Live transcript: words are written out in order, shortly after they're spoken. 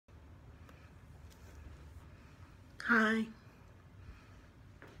Hi,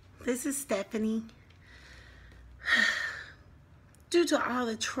 this is Stephanie. Due to all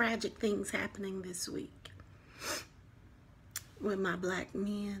the tragic things happening this week with my black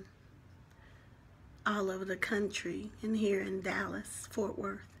men all over the country and here in Dallas, Fort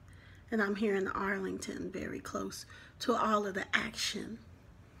Worth, and I'm here in Arlington, very close to all of the action,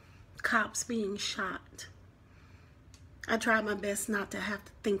 cops being shot. I tried my best not to have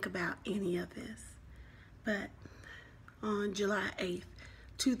to think about any of this, but on July 8th,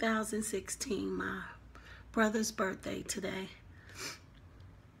 2016, my brother's birthday today,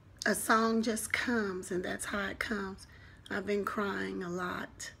 a song just comes, and that's how it comes. I've been crying a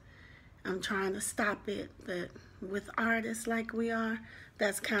lot. I'm trying to stop it, but with artists like we are,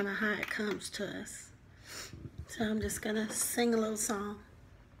 that's kind of how it comes to us. So I'm just going to sing a little song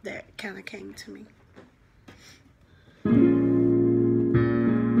that kind of came to me.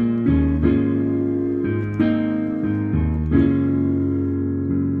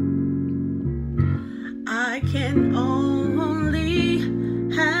 I can only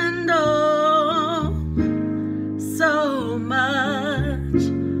handle so much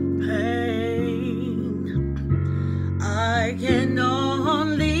pain. I can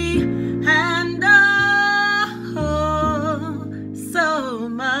only handle so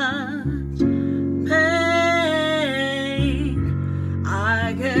much pain.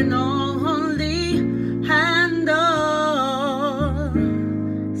 I can only handle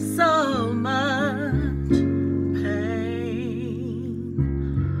so much pain.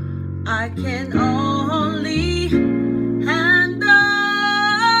 I can only handle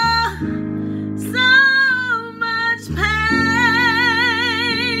so much pain.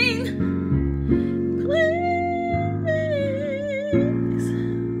 Please,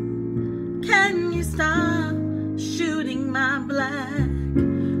 can you stop shooting my black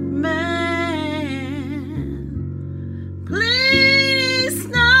man? Please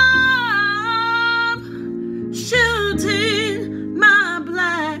stop shooting my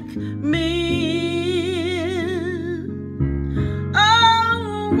black men.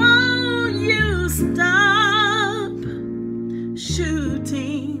 Oh, won't you stop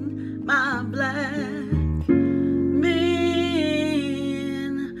shooting my black men?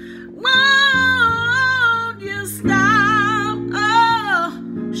 Won't you stop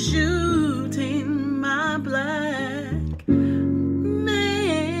shooting my black men?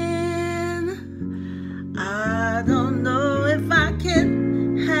 I don't know if I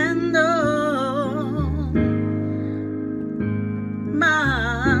can handle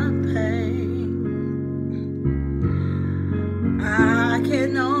my pain. I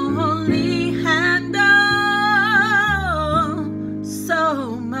can only handle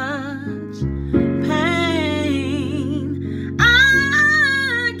so much pain. I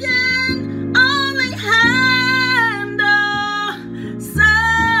can only handle so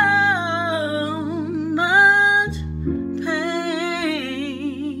much pain.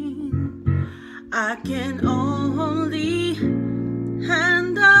 I can only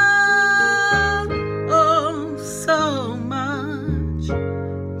handle so much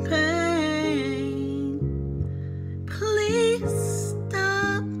pain. Please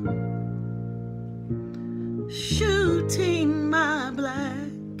stop shooting my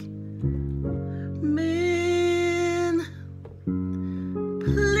black men.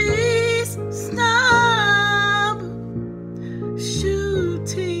 Please stop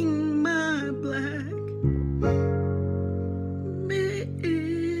shooting my black men.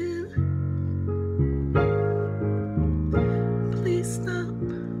 Please stop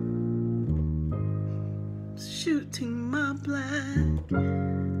shooting my black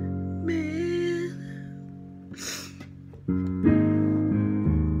men.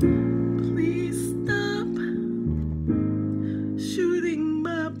 Please stop shooting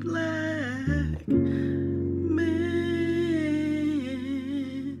my black men.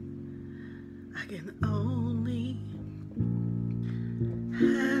 I can only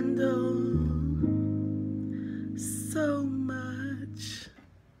handle so much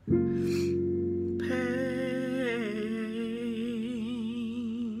pain.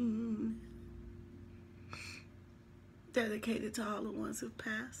 Dedicated to all the ones who've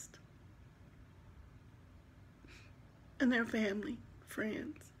passed and their family,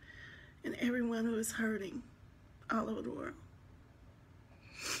 friends, and everyone who is hurting all over the world.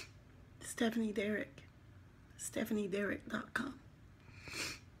 Stephanie Derrick, StephanieDerrick.com.